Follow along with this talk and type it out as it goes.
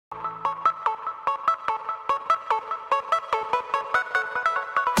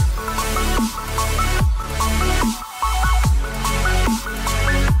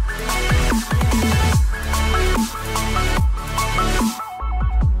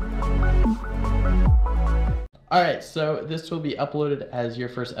Alright, so this will be uploaded as your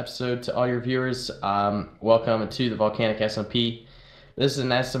first episode to all your viewers. Welcome to the Volcanic SMP. This is an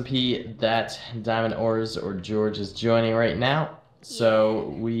SMP that Diamond Ores or George is joining right now.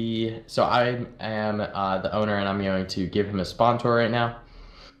 So I am the owner and I'm going to give him a spawn tour right now.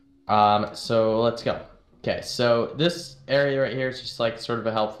 So let's go. Okay, so this area right here is just like sort of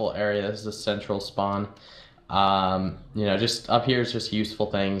a helpful area. This is the central spawn. Just up here is just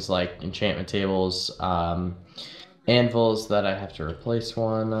useful things like enchantment tables, anvils that I have to replace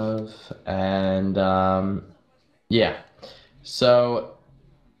one of, and yeah. So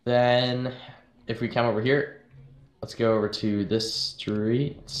then if we come over here, let's go over to this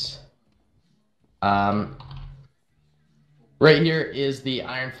street. Right here is the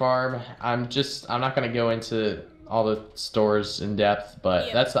iron farm. I'm not gonna go into all the stores in depth,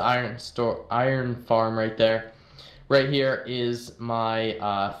 but that's the iron farm right there. Right here is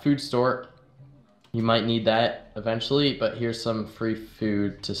my food store. You might need that eventually, but here's some free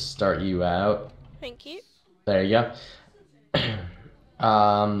food to start you out. Thank you. There you go.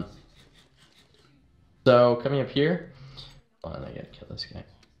 So coming up here, hold on, I gotta kill this guy.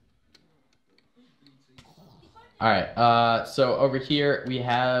 Alright, so over here we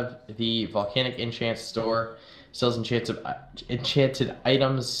have the Volcanic Enchant store. Sells enchanted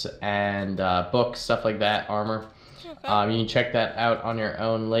items and books, stuff like that, armor. Okay. You can check that out on your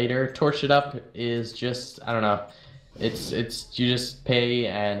own later. Torch It Up is just, I don't know, it's you just pay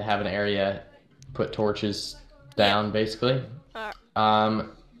and have an area, put torches down basically.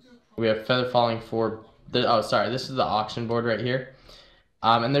 We have Feather Falling for this is the auction board right here.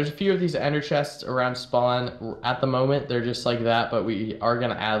 And there's a few of these ender chests around spawn. At the moment, they're just like that, but we are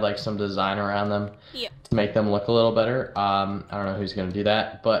going to add like some design around them to make them look a little better. I don't know who's going to do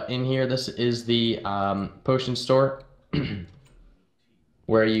that, but in here, this is the potion store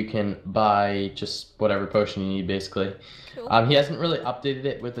where you can buy just whatever potion you need, basically. Cool. He hasn't really updated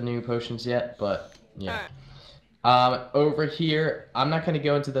it with the new potions yet, but yeah. Over here, I'm not going to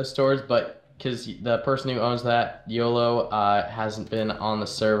go into those stores, but because the person who owns that, YOLO, hasn't been on the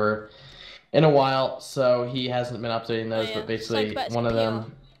server in a while, so he hasn't been updating those, but basically one of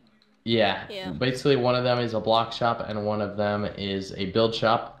them, basically one of them is a block shop and one of them is a build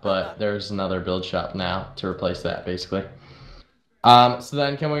shop, but there's another build shop now to replace that, basically. So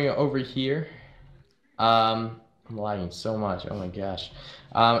then coming over here, I'm lagging so much, oh my gosh.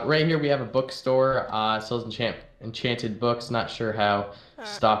 Right here we have a bookstore, sells enchanted books, not sure how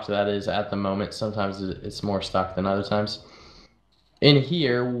stocked that is at the moment. Sometimes it's more stocked than other times. In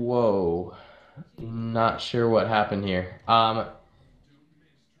here, whoa, not sure what happened here.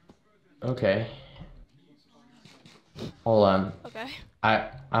 Okay. Hold on. Okay.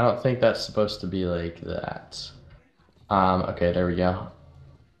 I don't think that's supposed to be like that. Okay, there we go.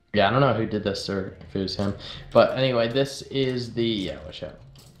 Yeah, I don't know who did this or if it was him. But anyway, this is the watch out.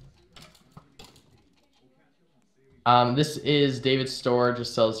 This is David's store,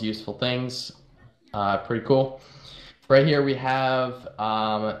 just sells useful things. Pretty cool. Right here we have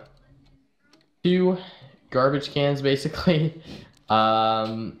 2 garbage cans, basically.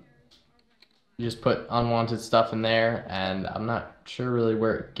 You just put unwanted stuff in there, and I'm not sure really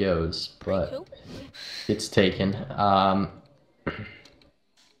where it goes, but it's taken.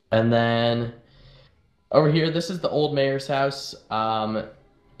 And then over here, this is the old mayor's house.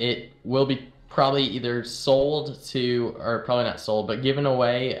 It will be probably either sold to, or probably not sold, but given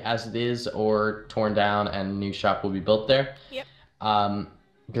away as it is, or torn down and a new shop will be built there.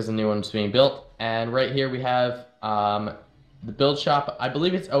 Because the new one's being built. And right here we have the build shop. I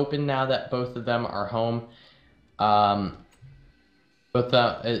believe it's open now that both of them are home.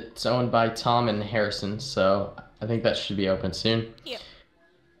 It's owned by Tom and Harrison, so I think that should be open soon.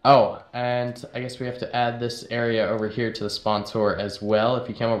 Oh, and I guess we have to add this area over here to the spawn tour as well. If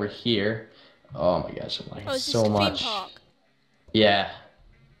you come over here, oh my gosh, I'm lagging so much. Yeah,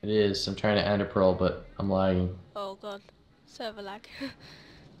 it is. I'm trying to ender pearl, but I'm lagging. Oh god, server lag.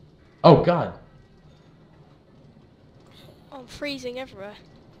 Oh god. I'm freezing everywhere.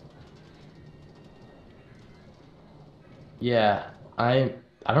 Yeah, I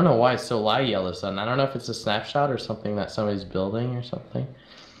don't know why it's so laggy all of a sudden. I don't know if it's a snapshot or something that somebody's building or something.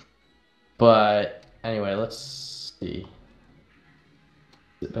 But anyway, let's see.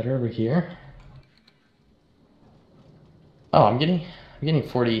 Is it better over here? Oh, I'm getting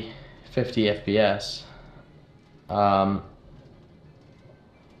 40, 50 FPS.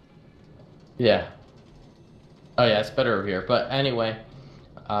 Yeah. Oh yeah, it's better over here. But anyway,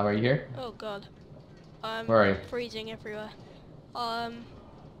 are you here? Oh god. I'm Where are you? freezing everywhere. I'm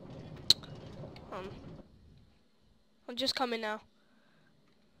just coming now.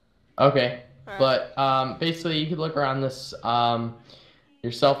 Okay. Alright. But basically, you could look around this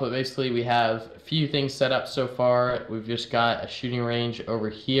yourself. But basically, we have a few things set up so far. We've just got a shooting range over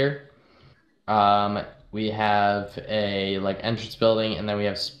here. We have a like entrance building, and then we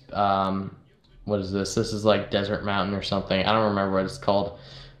have what is this? This is like Desert Mountain or something. I don't remember what it's called,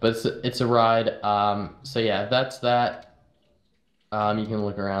 but it's a ride. So yeah, that's that. You can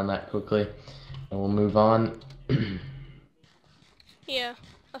look around that quickly, and we'll move on. Yeah,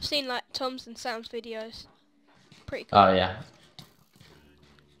 I've seen like Tom's and Sam's videos. Pretty cool. Oh yeah.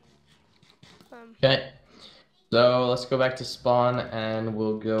 Okay. So let's go back to spawn, and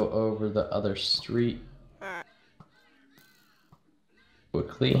we'll go over the other street Alright.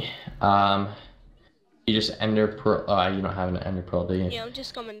 quickly. You just ender pearl. Oh, you don't have an ender pearl, do you? Yeah, I'm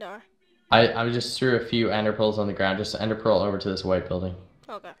just coming down. I just threw a few ender pearls on the ground. Just ender pearl over to this white building.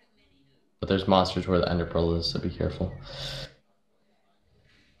 Okay. But there's monsters where the ender pearl is, so be careful.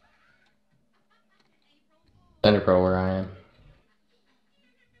 Ender pearl where I am.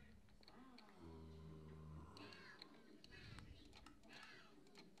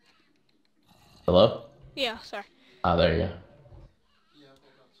 Hello? Yeah, sorry. Oh, there you go.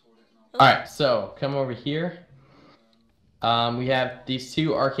 Alright, so come over here. We have these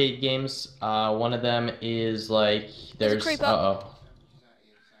two arcade games. One of them is like there's uh-oh.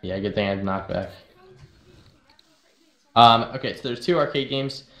 Yeah, good thing I had knockback. Okay, so there's two arcade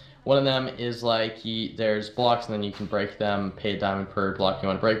games. One of them is like there's blocks and then you can break them, pay a diamond per block you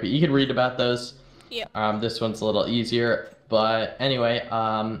want to break, but you can read about those. Yeah. This one's a little easier, but anyway,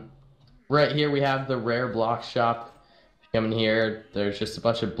 right here we have the rare block shop. Come in here, there's just a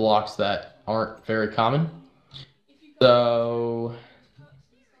bunch of blocks that aren't very common. So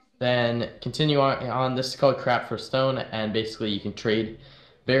then continue on. This is called crap for stone, and basically you can trade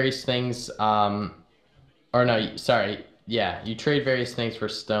various things. Or no, sorry, yeah, you trade various things for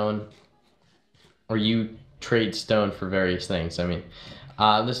stone, or you trade stone for various things. I mean,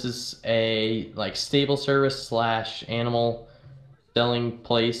 this is a like stable service slash animal selling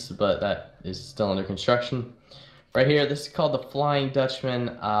place, but that is still under construction. Right here, this is called the Flying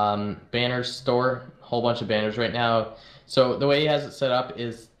Dutchman banners store. Whole bunch of banners right now. So the way he has it set up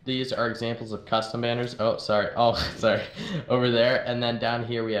is these are examples of custom banners. Oh, sorry. Oh, sorry. Over there. And then down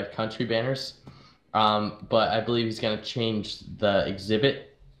here we have country banners. But I believe he's going to change the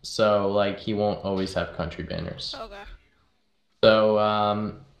exhibit. So, like, he won't always have country banners. Okay. So,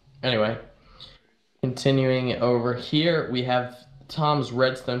 anyway. Continuing over here, we have Tom's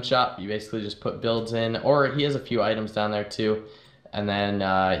Redstone Shop. You basically just put builds in, or he has a few items down there too, and then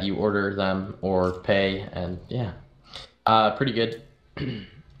you order them or pay, and yeah, pretty good.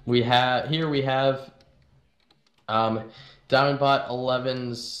 We have Diamondbot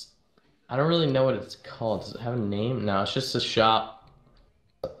 11's. I don't really know what it's called. Does it have a name? No, it's just a shop.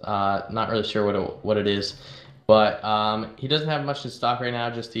 Not really sure what it is. But he doesn't have much in stock right now,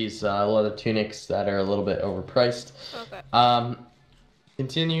 just these leather tunics that are a little bit overpriced. Okay.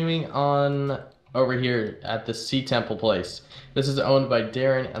 Continuing on over here at the Sea Temple place. This is owned by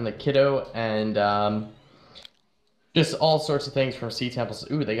Darren and the Kiddo, and just all sorts of things from Sea Temples.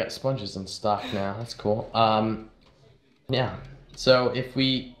 Ooh, they got sponges in stock now. That's cool. Yeah. So if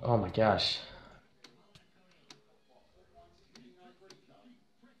we... Oh my gosh.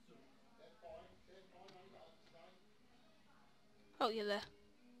 Oh, you're there.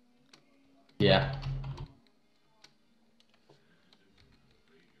 Yeah.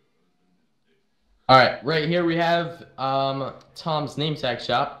 Alright, right here we have Tom's name tag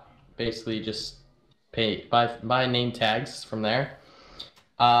shop. Basically just buy name tags from there.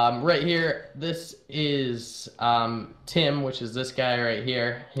 Right here, this is Tim, which is this guy right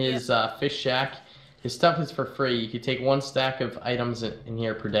here. His fish shack. His stuff is for free. You could take one stack of items in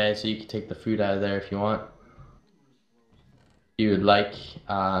here per day, so you can take the food out of there if you want. You would like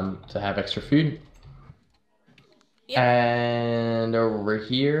to have extra food. Yep. And over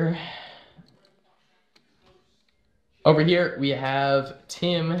here we have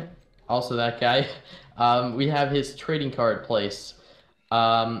Tim, also that guy. We have his trading card place.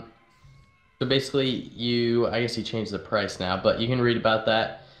 So basically I guess he changed the price now, but you can read about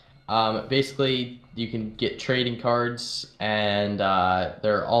that. Basically you can get trading cards, and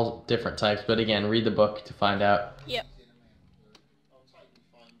they're all different types, but again, read the book to find out. Yep.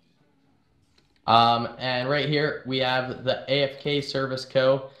 And right here we have the AFK Service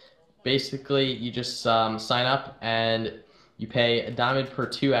Co. Basically, you just sign up and you pay a diamond per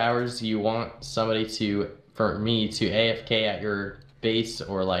 2 hours. You want somebody for me to AFK at your base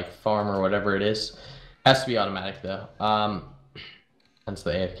or like farm or whatever it is. Has to be automatic though. That's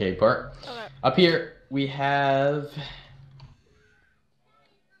the AFK part. Okay. Up here we have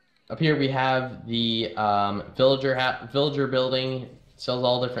Up here we have the villager building. Sells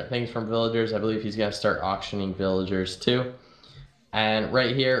all different things from villagers. I believe he's gonna start auctioning villagers too. And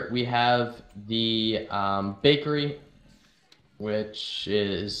right here we have the bakery, which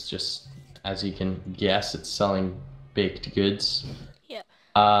is just, as you can guess, it's selling baked goods. Yeah.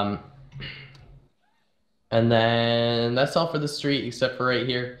 And then that's all for the street, except for right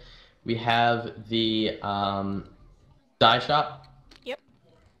here. We have the dye shop. Yep.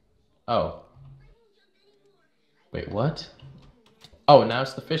 Oh. Wait, what? Oh, now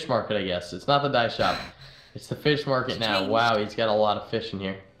it's the fish market, I guess. It's not the dye shop. It's the fish market now. Wow, he's got a lot of fish in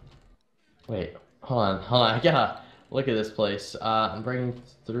here. Wait, hold on. I gotta look at this place. I'm bringing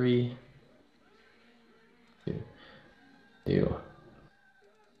 3, 2.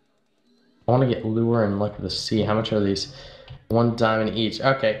 I want to get lure and look at the sea. How much are these? 1 diamond each.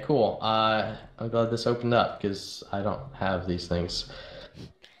 Okay, cool. I'm glad this opened up because I don't have these things.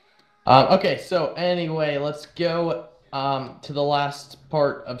 Okay, so anyway, let's go to the last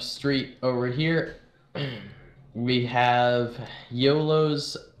part of street over here. We have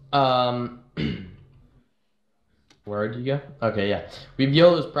YOLO's where'd you go? Okay, yeah. We have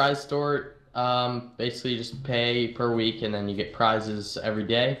YOLO's prize store. Basically you just pay per week and then you get prizes every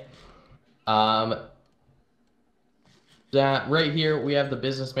day. That right here we have the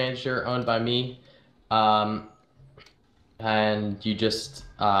business manager owned by me. And you just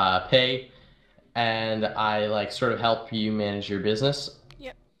pay and I like sort of help you manage your business.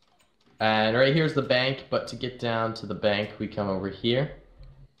 Yep. And right here's the bank, but to get down to the bank we come over here.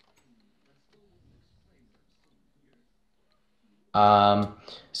 So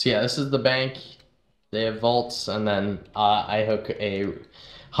yeah, this is the bank. They have vaults, and then I hook a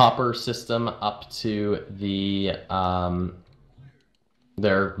hopper system up to the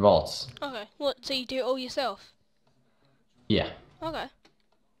their vaults. Okay. What? So you do it all yourself? Yeah. Okay.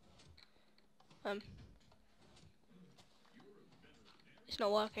 It's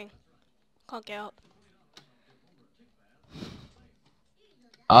not working. Can't get up.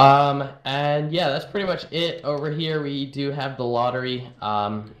 And yeah, that's pretty much it. Over here we do have the lottery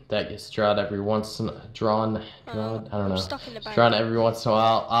that gets drawn every once in drawn I don't know. Stuck in the bank. Drawn every once in a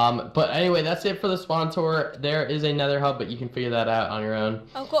while. But anyway, that's it for the spawn tour. There is a nether hub, but you can figure that out on your own.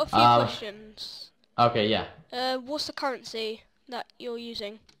 I've got a few questions. Okay, yeah. What's the currency that you're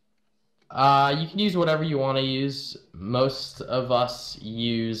using? You can use whatever you want to use. Most of us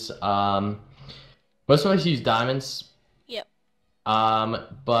use diamonds. Yep.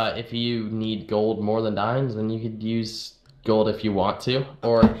 But if you need gold more than diamonds, then you could use gold if you want to.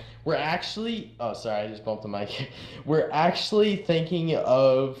 Or we're actually, oh sorry, I just bumped the mic. We're actually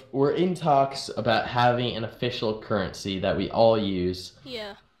we're in talks about having an official currency that we all use.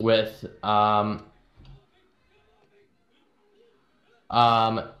 Yeah. With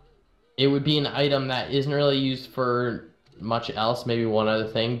it would be an item that isn't really used for much else, maybe one other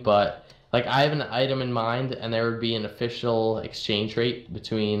thing, but like I have an item in mind and there would be an official exchange rate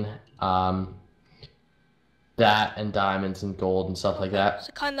between that and diamonds and gold and stuff like that.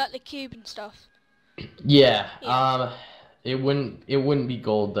 So kind of like the cube and stuff. Yeah. It wouldn't be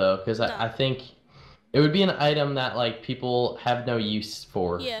gold though, because no. I think it would be an item that like people have no use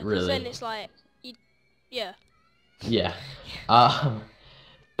for. Yeah, because really. Then it's like yeah. Yeah.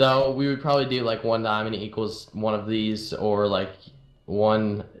 So we would probably do like 1 diamond equals one of these, or like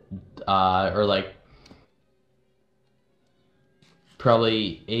one, or like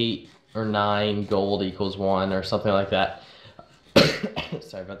probably 8 or 9 gold equals 1 or something like that.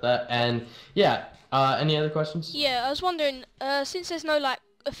 Sorry about that. And yeah, any other questions? Yeah, I was wondering, since there's no like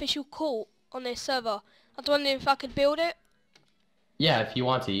official court on this server, I was wondering if I could build it. Yeah, if you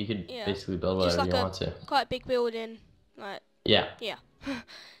want to, you could basically build whatever you want to. Quite a big building, like. Yeah. Yeah.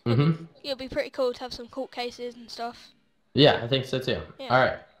 It'd be pretty cool to have some court cases and stuff. Yeah, I think so too. Yeah. All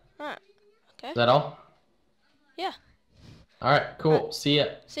right. Okay. Is that all? Yeah. All right. Cool. Right. See ya.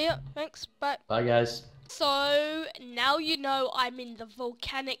 See ya. Thanks. Bye. Bye, guys. So now you know I'm in the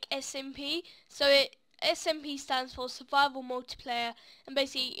Volcanic SMP. So SMP stands for Survival Multiplayer, and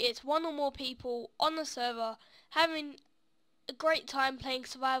basically it's 1 or more people on the server having a great time playing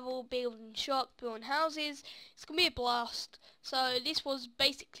survival, building shops, building houses. It's gonna be a blast. So this was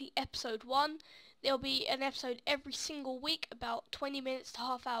basically episode 1. There'll be an episode every single week, about 20 minutes to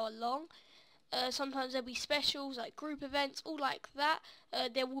half hour long. Sometimes there'll be specials like group events, all like that.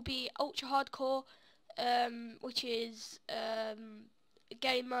 There will be ultra hardcore, which is a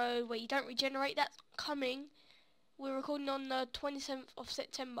game mode where you don't regenerate. That's coming. We're recording on the 27th of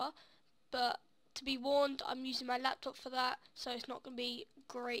September, but to be warned, I'm using my laptop for that, so it's not going to be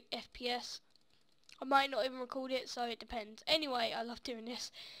great FPS. I might not even record it, so it depends. Anyway, I love doing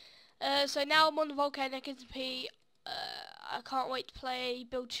this. So now I'm on the Volcanic SMP. I can't wait to play,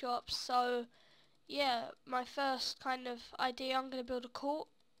 build shops. So yeah, my first kind of idea, I'm going to build a court.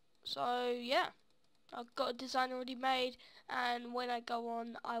 So yeah, I've got a design already made, and when I go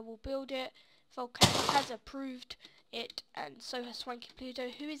on I will build it. Volcanic has approved it, and so has Swanky Pluto,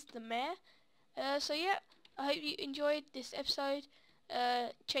 who is the mayor. So yeah, I hope you enjoyed this episode.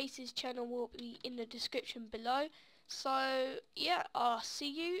 Chase's channel will be in the description below. So yeah, I'll see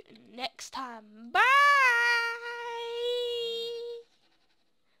you next time. Bye!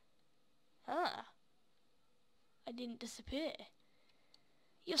 Ah, I didn't disappear.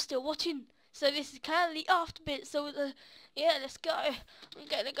 You're still watching. So this is kind of the after bit. So yeah, let's go. I'm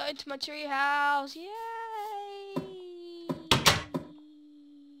gonna go into my tree house. Yay!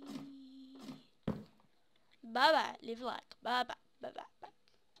 Bye bye. Live like. Bye bye. Bye bye.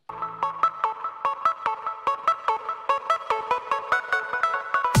 Bye.